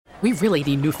We really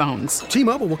need new phones.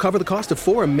 T-Mobile will cover the cost of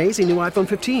 4 amazing new iPhone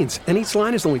 15s, and each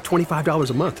line is only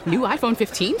 $25 a month. New iPhone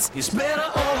 15s? It's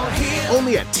better over here.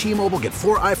 Only at T-Mobile, get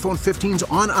 4 iPhone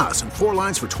 15s on us and 4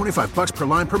 lines for $25 per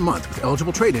line per month with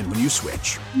eligible trade-in when you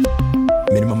switch.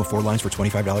 Minimum of 4 lines for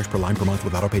 $25 per line per month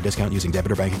with autopay discount using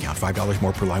debit or bank account. $5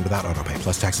 more per line without autopay,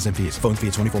 plus taxes and fees. Phone fee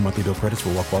at 24 monthly bill credits for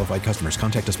well-qualified customers.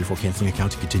 Contact us before canceling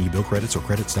account to continue bill credits or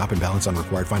credit stop and balance on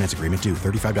required finance agreement due.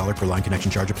 $35 per line connection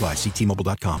charge applies. See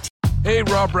T-Mobile.com. Hey,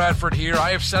 Rob Bradford here. I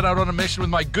have set out on a mission with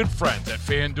my good friends at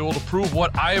FanDuel to prove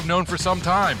what I have known for some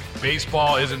time.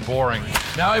 Baseball isn't boring.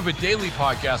 Now I have a daily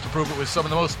podcast to prove it with some of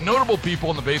the most notable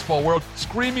people in the baseball world,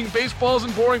 screaming baseball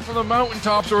isn't boring from the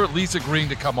mountaintops, or at least agreeing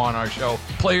to come on our show.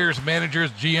 Players,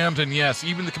 managers, GMs, and yes,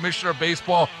 even the commissioner of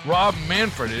baseball, Rob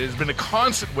Manfred. It has been a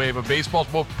constant wave of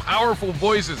baseball's most powerful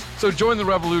voices. So join the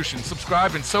revolution.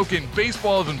 Subscribe and soak in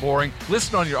Baseball Isn't Boring.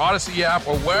 Listen on your Odyssey app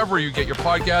or wherever you get your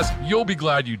podcast. You'll be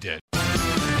glad you did.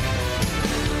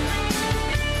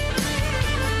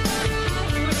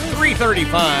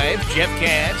 3:35, Jeff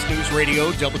Katz, News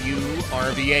Radio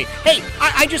WRVA. Hey,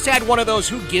 I just had one of those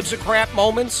who gives a crap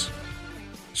moments.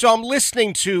 So I'm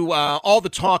listening to all the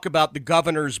talk about the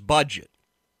governor's budget,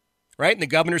 right? And the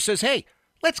governor says, hey,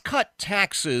 let's cut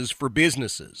taxes for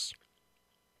businesses.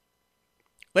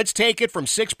 Let's take it from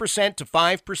 6% to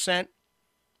 5%,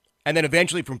 and then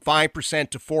eventually from 5%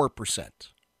 to 4%.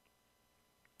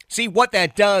 See, what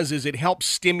that does is it helps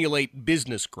stimulate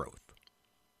business growth.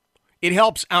 It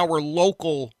helps our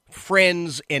local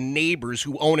friends and neighbors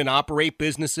who own and operate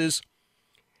businesses,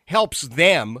 helps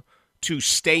them to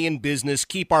stay in business,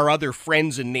 keep our other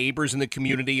friends and neighbors in the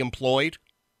community employed,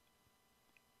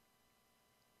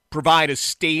 provide a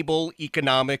stable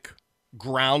economic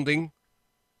grounding.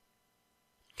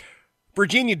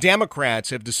 Virginia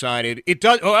Democrats have decided it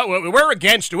does. We're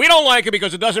against it. We don't like it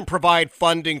because it doesn't provide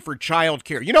funding for child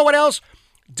care. You know what else?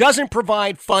 Doesn't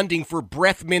provide funding for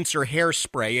breath mints or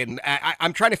hairspray. And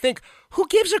I'm trying to think, who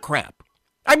gives a crap?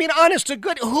 I mean, honest to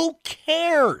good, who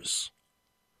cares?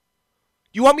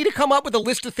 You want me to come up with a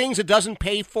list of things it doesn't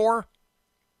pay for?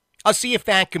 I'll see if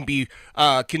that can be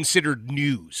considered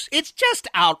news. It's just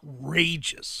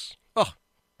outrageous. Oh,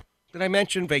 did I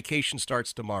mention vacation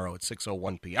starts tomorrow at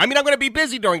 6:01 p.m.? I mean, I'm going to be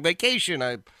busy during vacation.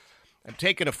 I'm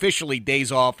taking officially days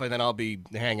off, and then I'll be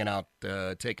hanging out,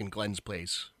 taking Glenn's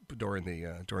place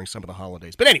during some of the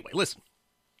holidays. But anyway, listen,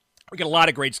 we got a lot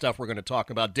of great stuff we're going to talk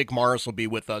about. Dick Morris will be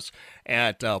with us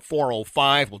at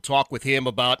 4:05. We'll talk with him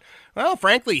about, well,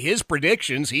 frankly, his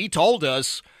predictions. He told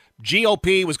us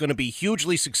GOP was going to be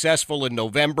hugely successful in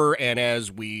November, and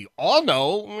as we all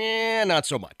know, not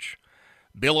so much.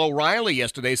 Bill O'Reilly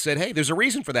yesterday said, hey, there's a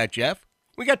reason for that, Jeff.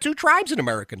 We got 2 tribes in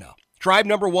America now. Tribe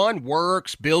number 1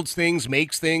 works, builds things,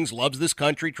 makes things, loves this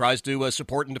country, tries to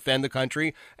support and defend the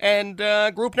country. And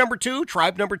group number 2,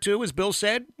 tribe number 2, as Bill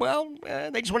said, well,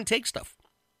 they just want to take stuff.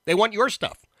 They want your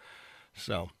stuff.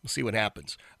 So we'll see what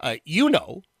happens. You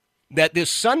know that this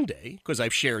Sunday, because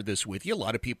I've shared this with you, a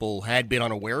lot of people had been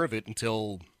unaware of it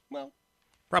until, well,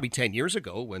 probably 10 years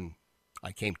ago when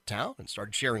I came to town and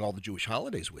started sharing all the Jewish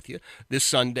holidays with you. This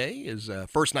Sunday is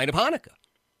first night of Hanukkah.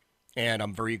 And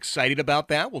I'm very excited about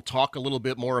that. We'll talk a little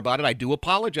bit more about it. I do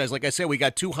apologize. Like I said, we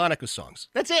got 2 Hanukkah songs.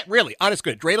 That's it, really. Honest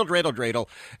good. Dreidel, Dreidel, Dreidel,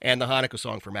 and the Hanukkah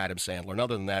song from Adam Sandler. And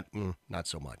other than that, not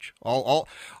so much. All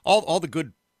the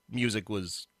good music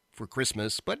was for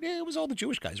Christmas, but it was all the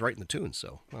Jewish guys writing the tunes,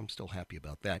 so I'm still happy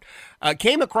about that.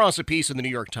 Came across a piece in the New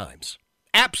York Times.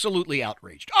 Absolutely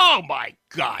outraged. Oh, my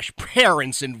gosh.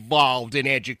 Parents involved in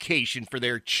education for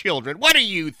their children. What are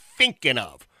you thinking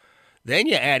of? Then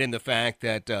you add in the fact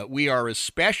that we are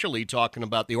especially talking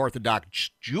about the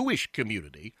Orthodox Jewish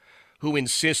community who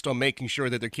insist on making sure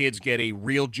that their kids get a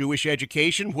real Jewish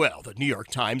education. Well, the New York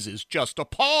Times is just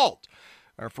appalled.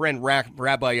 Our friend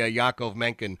Rabbi Yaakov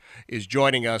Menken is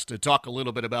joining us to talk a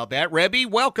little bit about that. Rebbe,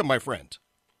 welcome, my friend.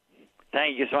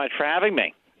 Thank you so much for having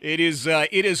me. It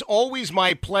is always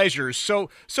my pleasure. So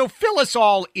fill us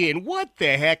all in. What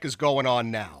the heck is going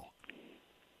on now?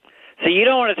 So you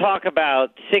don't want to talk about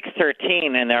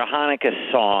 613 and their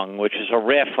Hanukkah song, which is a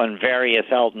riff on various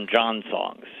Elton John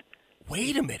songs.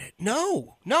 Wait a minute.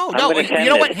 No. You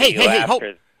know what? Hey, hold.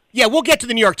 Yeah, we'll get to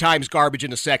the New York Times garbage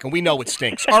in a second. We know it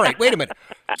stinks. All right, wait a minute.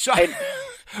 So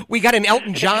we got an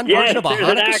Elton John version of a Hanukkah song? Yes,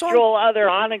 there's an actual other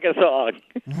Hanukkah song.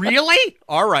 Really?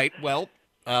 All right. Well,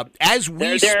 as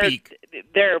we speak.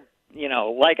 They're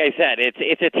like I said,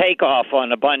 it's a takeoff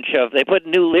on a bunch of, they put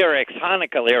new lyrics,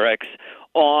 Hanukkah lyrics,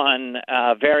 on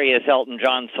various Elton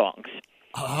John songs.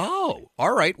 Oh,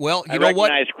 all right. Well, you know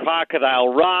what? I recognize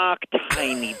Crocodile Rock,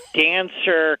 Tiny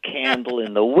Dancer, Candle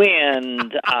in the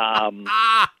Wind.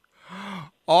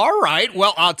 All right.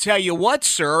 Well, I'll tell you what,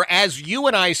 sir. As you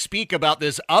and I speak about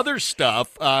this other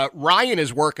stuff, Ryan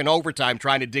is working overtime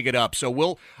trying to dig it up.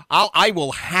 So I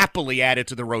will happily add it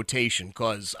to the rotation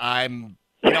because I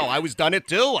was done it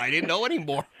too. I didn't know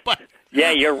anymore. But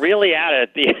yeah, you're really at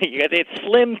it. It's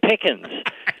slim pickings,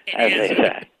 as they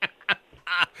say.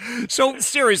 So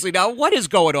seriously, now what is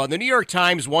going on? The New York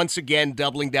Times once again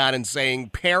doubling down and saying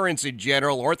parents in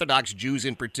general, Orthodox Jews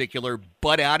in particular,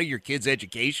 butt out of your kids'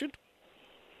 education?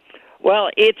 Well,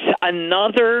 it's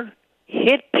another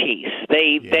hit piece.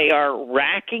 They are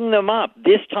racking them up.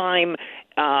 This time,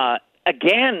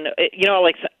 again,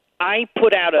 like I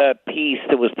put out a piece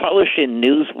that was published in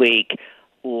Newsweek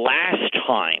last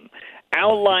time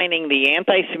outlining the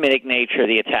anti-Semitic nature of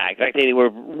the attack. In fact, they were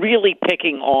really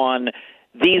picking on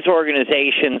these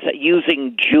organizations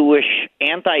using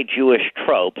anti-Jewish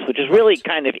tropes, which is really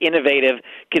kind of innovative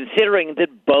considering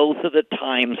that both of the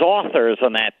Times authors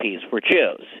on that piece were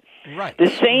Jews. Right. The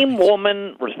same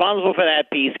woman responsible for that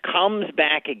piece comes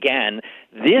back again.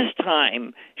 This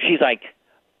time, she's like,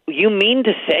 you mean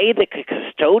to say that a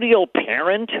custodial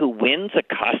parent who wins a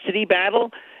custody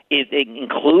battle,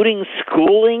 including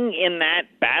schooling in that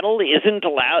battle, isn't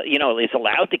allowed, is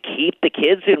allowed to keep the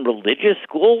kids in religious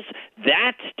schools?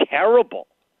 That's terrible.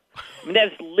 I mean,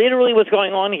 that's literally what's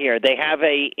going on here. They have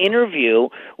a interview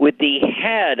with the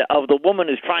head of the woman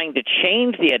who's trying to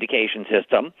change the education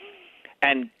system,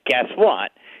 and guess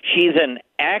what? She's an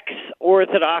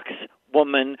ex-Orthodox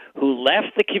woman who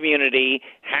left the community,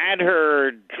 had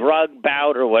her drug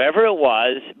bout or whatever it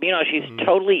was. She's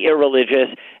totally irreligious,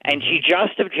 and she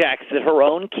just objects that her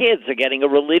own kids are getting a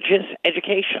religious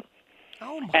education.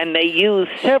 And they use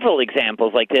several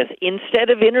examples like this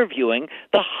instead of interviewing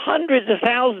the hundreds of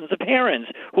thousands of parents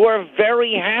who are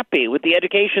very happy with the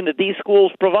education that these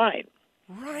schools provide.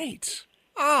 Right.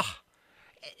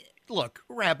 Look,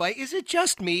 Rabbi, is it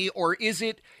just me, or is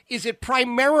it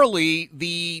primarily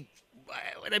the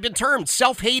I've been termed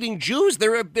self-hating Jews?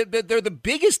 They're the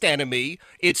biggest enemy,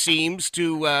 it seems,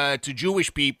 to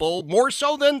Jewish people, more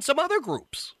so than some other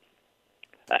groups.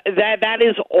 That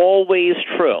is always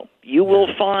true. You will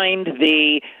find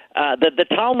the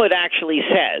Talmud actually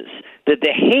says that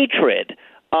the hatred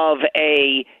of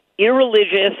a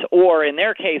irreligious, or in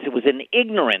their case it was an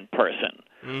ignorant person,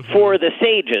 for the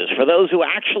sages, for those who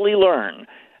actually learn,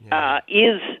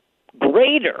 is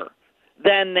greater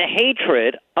than the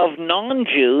hatred of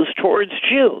non-Jews towards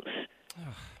Jews.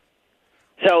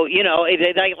 So, you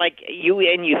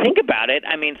think about it,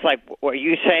 I mean, it's like, are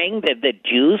you saying that the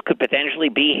Jews could potentially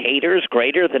be haters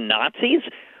greater than Nazis?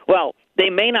 Well,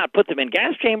 they may not put them in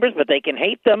gas chambers, but they can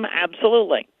hate them,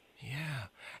 absolutely.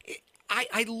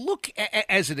 I look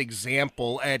as an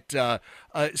example at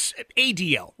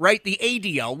ADL, right? The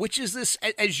ADL, which is this,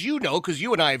 as you know, because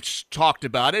you and I have talked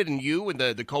about it, and you and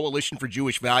the Coalition for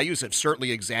Jewish Values have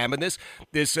certainly examined this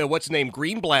what's the name,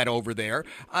 Greenblatt over there,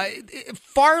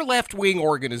 far left-wing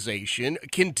organization,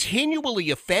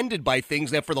 continually offended by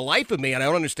things that for the life of me, and I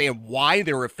don't understand why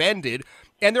they're offended,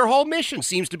 and their whole mission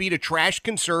seems to be to trash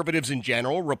conservatives in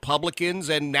general, Republicans,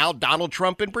 and now Donald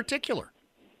Trump in particular.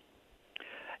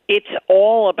 It's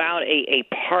all about a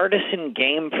partisan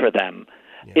game for them.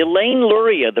 Yeah. Elaine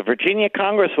Luria, the Virginia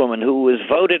congresswoman who was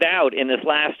voted out in this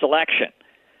last election,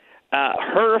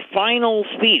 her final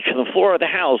speech on the floor of the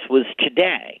House was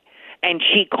today, and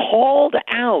she called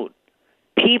out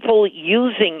people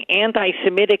using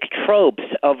anti-Semitic tropes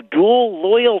of dual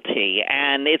loyalty,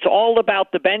 and it's all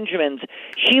about the Benjamins.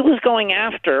 She was going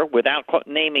after, without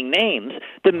naming names,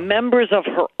 the members of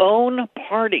her own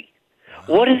party.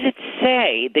 What does it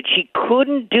say that she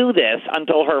couldn't do this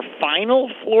until her final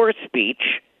floor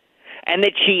speech, and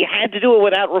that she had to do it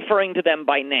without referring to them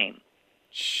by name?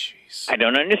 Jeez. I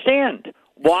don't understand.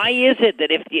 Why is it that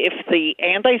if the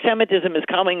anti-Semitism is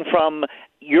coming from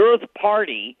your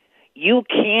party, you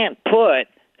can't put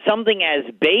something as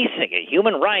basic as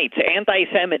human rights,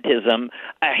 anti-Semitism,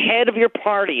 ahead of your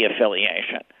party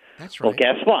affiliation? That's right. Well,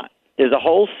 guess what? There's a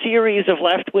whole series of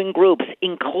left-wing groups,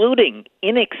 including,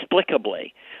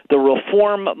 inexplicably, the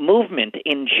Reform movement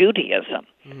in Judaism,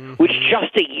 which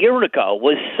just a year ago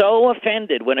was so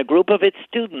offended when a group of its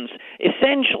students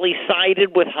essentially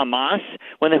sided with Hamas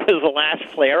when there was the last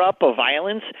flare-up of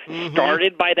violence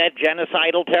started by that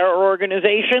genocidal terror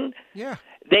organization. Yeah.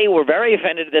 They were very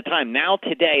offended at the time. Now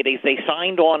today, they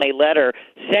signed on a letter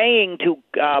saying to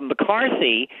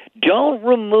McCarthy, don't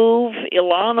remove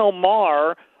Ilhan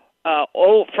Omar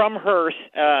from her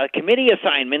committee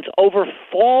assignments over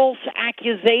false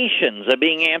accusations of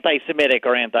being anti-Semitic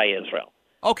or anti-Israel.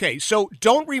 Okay, so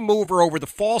don't remove her over the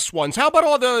false ones. How about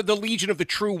all the legion of the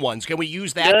true ones? Can we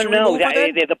use that to remove her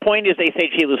then? The point is they say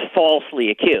she was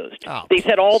falsely accused. Oh, they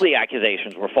said all the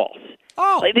accusations were false.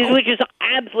 Which is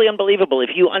absolutely unbelievable. If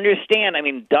you understand, I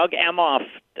mean, Doug Emhoff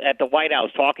at the White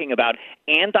House talking about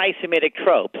anti-Semitic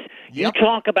tropes. Yep. You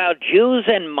talk about Jews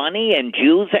and money and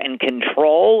Jews and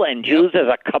control and Jews as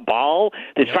a cabal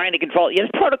that's trying to control. Yes,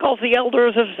 Protocols of the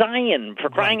Elders of Zion, for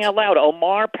crying out loud.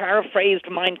 Omar paraphrased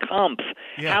Mein Kampf.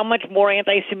 Yeah. How much more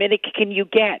anti-Semitic can you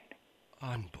get?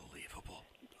 Unbelievable.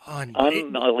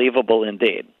 Unbelievable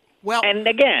indeed. Well, and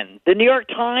again, the New York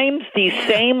Times, these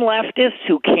same leftists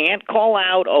who can't call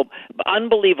out,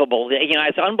 unbelievable,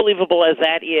 as unbelievable as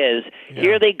that is,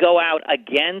 here they go out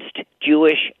against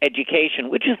Jewish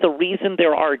education, which is the reason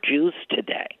there are Jews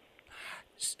today.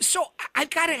 So I've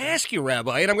got to ask you,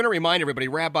 Rabbi, and I'm going to remind everybody,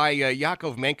 Rabbi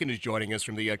Yaakov Menken is joining us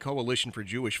from the Coalition for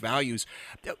Jewish Values.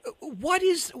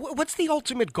 What's the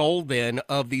ultimate goal, then,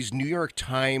 of these New York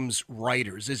Times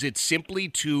writers? Is it simply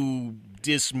to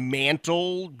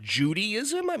dismantle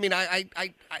Judaism? I mean,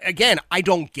 I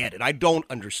don't get it. I don't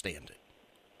understand it.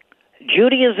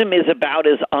 Judaism is about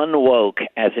as unwoke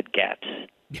as it gets.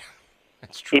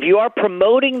 That's true. If you are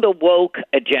promoting the woke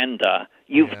agenda,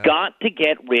 you've got to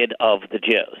get rid of the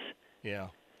Jews. Yeah.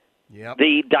 Yep.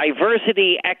 The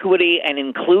diversity, equity, and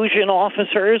inclusion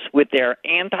officers with their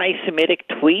anti-Semitic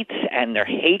tweets and their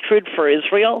hatred for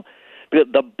Israel,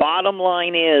 the bottom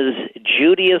line is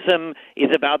Judaism is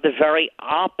about the very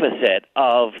opposite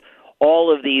of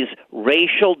all of these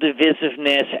racial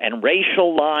divisiveness and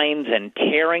racial lines and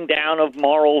tearing down of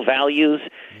moral values.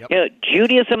 Yep.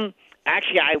 Judaism...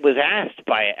 Actually, I was asked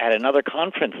at another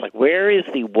conference, where is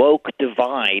the woke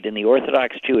divide in the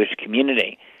Orthodox Jewish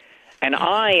community? And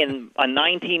I and a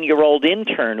 19-year-old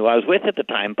intern who I was with at the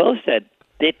time both said,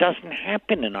 it doesn't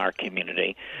happen in our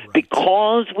community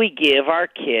because we give our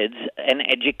kids an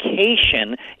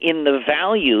education in the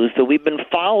values that we've been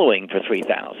following for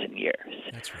 3,000 years.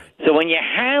 That's right. So when you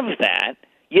have that,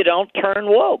 you don't turn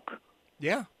woke.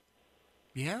 Yeah.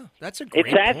 Yeah, that's a great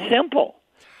point. It's that simple.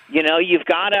 You've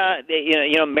got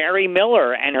Mary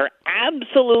Miller and her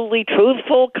absolutely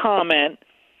truthful comment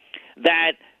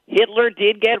that Hitler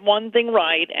did get one thing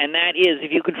right, and that is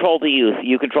if you control the youth,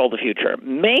 you control the future.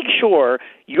 Make sure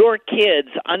your kids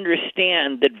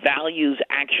understand that values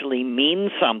actually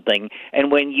mean something,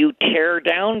 and when you tear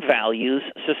down values,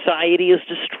 society is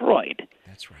destroyed.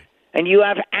 That's right. And you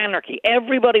have anarchy.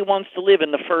 Everybody wants to live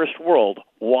in the first world.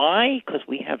 Why? Because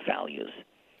we have values.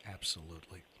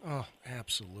 Absolutely. Oh,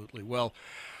 absolutely. Well,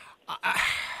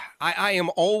 I am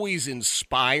always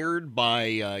inspired by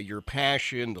your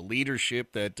passion, the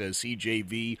leadership that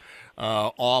CJV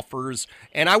offers,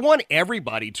 and I want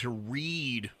everybody to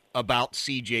read about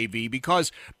CJV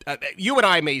because you and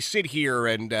I may sit here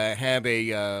and have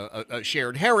a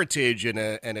shared heritage and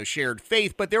a shared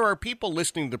faith, but there are people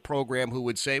listening to the program who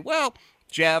would say, well,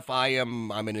 Jeff,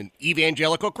 I'm an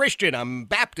evangelical Christian, I'm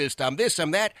Baptist, I'm this, I'm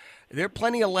that. There are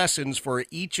plenty of lessons for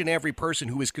each and every person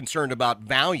who is concerned about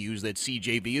values that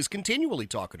CJV is continually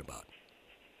talking about.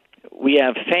 We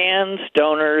have fans,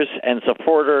 donors, and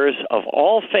supporters of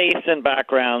all faiths and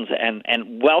backgrounds,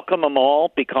 and welcome them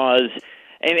all because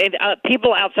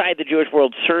people outside the Jewish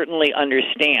world certainly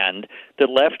understand that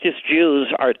leftist Jews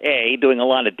are, A, doing a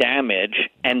lot of damage,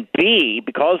 and B,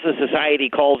 because the society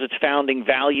calls its founding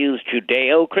values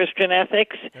Judeo-Christian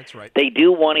ethics, that's right. They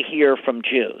do want to hear from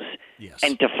Jews. Yes.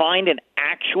 And to find an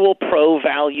actual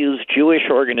pro-values Jewish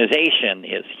organization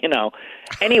is,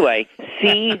 Anyway,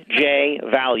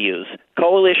 CJ Values,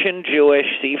 Coalition Jewish,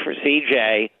 C for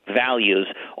CJ, Values,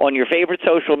 on your favorite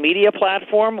social media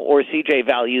platform or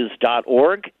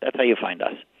cjvalues.org. That's how you find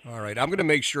us. All right. I'm going to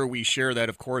make sure we share that,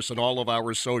 of course, on all of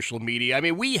our social media. I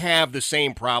mean, we have the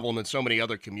same problem that so many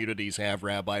other communities have,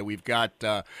 Rabbi. We've got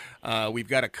a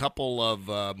couple of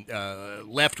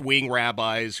left-wing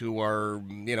rabbis who are,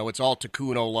 it's all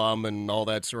tikkun olam and all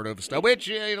that sort of stuff, which,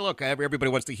 look,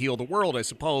 everybody wants to heal the world, I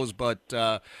suppose, but...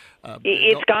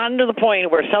 it's gotten to the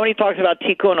point where somebody talks about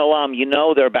tikkun olam,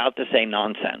 they're about to say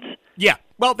nonsense. Yeah.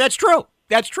 Well, that's true.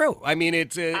 That's true. I mean,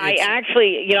 it's I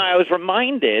actually, I was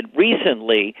reminded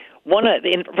recently,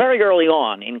 very early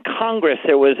on in Congress,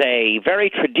 there was a very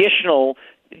traditional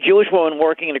Jewish woman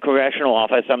working in a congressional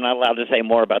office. I'm not allowed to say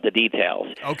more about the details.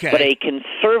 Okay. But a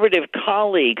conservative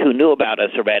colleague who knew about us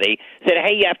already said,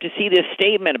 hey, you have to see this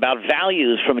statement about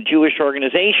values from a Jewish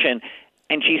organization.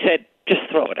 And she said, just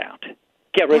throw it out.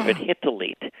 Get rid of it. Hit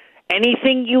delete.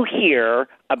 Anything you hear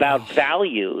about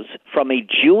values from a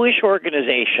Jewish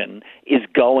organization is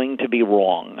going to be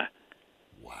wrong.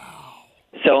 Wow.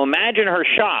 So imagine her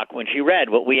shock when she read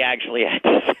what we actually had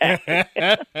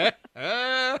to say.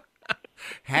 Hashtag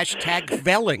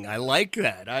Velling. I like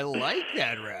that.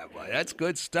 Rabbi. That's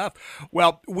good stuff.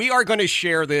 Well, we are going to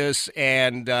share this,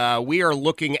 and we are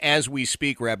looking as we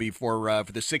speak, Rabbi, for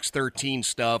the 613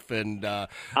 stuff. And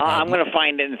I'm going to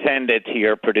find it and send it to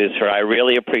your producer. I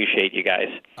really appreciate you guys.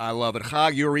 I love it.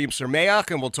 Chag Urim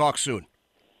Sameach, and we'll talk soon.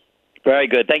 Very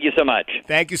good. Thank you so much.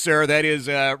 Thank you, sir. That is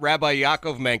Rabbi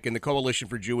Yaakov Menken, the Coalition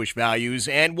for Jewish Values.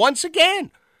 And once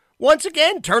again,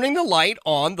 turning the light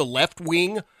on the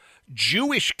left-wing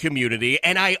Jewish community.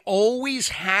 And I always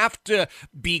have to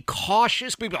be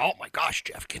cautious. People, oh, my gosh,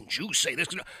 Jeff, can Jews say this?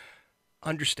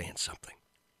 Understand something.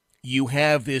 You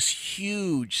have this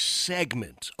huge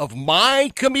segment of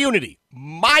my community,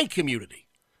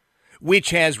 which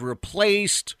has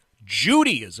replaced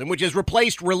Judaism, which has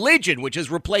replaced religion, which has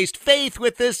replaced faith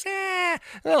with this,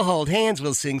 we'll hold hands,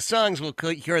 we'll sing songs, we'll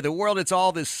cure the world. It's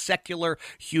all this secular,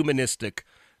 humanistic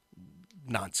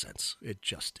nonsense. It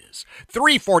just is.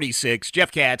 346,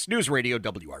 Jeff Katz, News Radio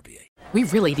WRVA. We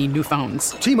really need new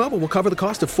phones. T-Mobile will cover the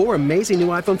cost of 4 amazing new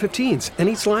iPhone 15s, and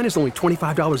each line is only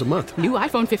 $25 a month. New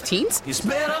iPhone 15s? It's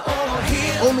better over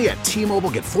here. Only at T-Mobile,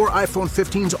 get 4 iPhone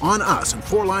 15s on us and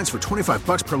 4 lines for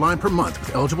 $25 per line per month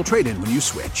with eligible trade-in when you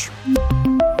switch.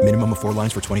 Minimum of 4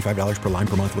 lines for $25 per line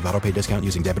per month with autopay discount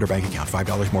using debit or bank account.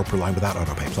 $5 more per line without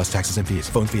autopay, plus taxes and fees.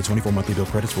 Phone fee at 24 monthly bill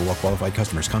credits for well-qualified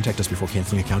customers. Contact us before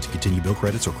canceling account to continue bill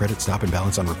credits or credit stop and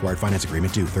balance on required finance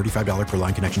agreement due. $35 per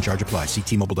line connection charge applies. See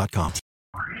T-Mobile.com.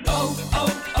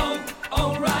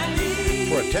 O'Reilly.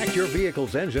 Protect your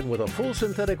vehicle's engine with a full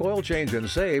synthetic oil change and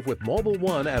save with Mobil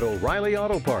 1 at O'Reilly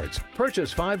Auto Parts.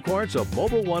 Purchase 5 quarts of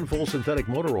Mobil 1 full synthetic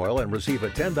motor oil and receive a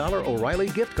 $10 O'Reilly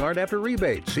gift card after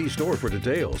rebate. See store for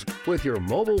details. With your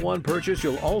Mobil 1 purchase,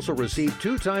 you'll also receive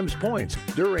 2 times points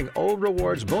during O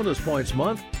Rewards Bonus Points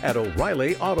Month at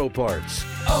O'Reilly Auto Parts.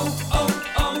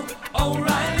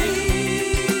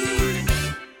 O'Reilly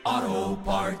Auto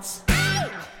Parts.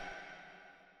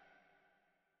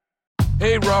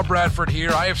 Hey, Rob Bradford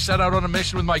here. I have set out on a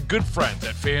mission with my good friends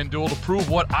at FanDuel to prove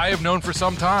what I have known for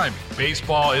some time.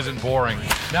 Baseball isn't boring.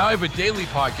 Now I have a daily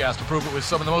podcast to prove it with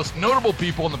some of the most notable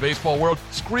people in the baseball world,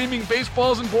 screaming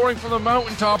baseball isn't boring from the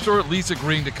mountaintops, or at least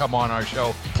agreeing to come on our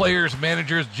show. Players,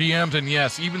 managers, GMs, and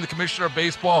yes, even the commissioner of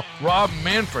baseball, Rob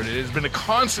Manfred. It has been a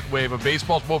constant wave of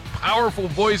baseball's most powerful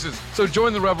voices. So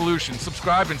join the revolution.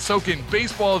 Subscribe and soak in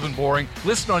Baseball Isn't Boring.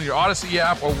 Listen on your Odyssey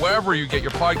app or wherever you get your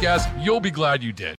podcasts. You'll be glad you did.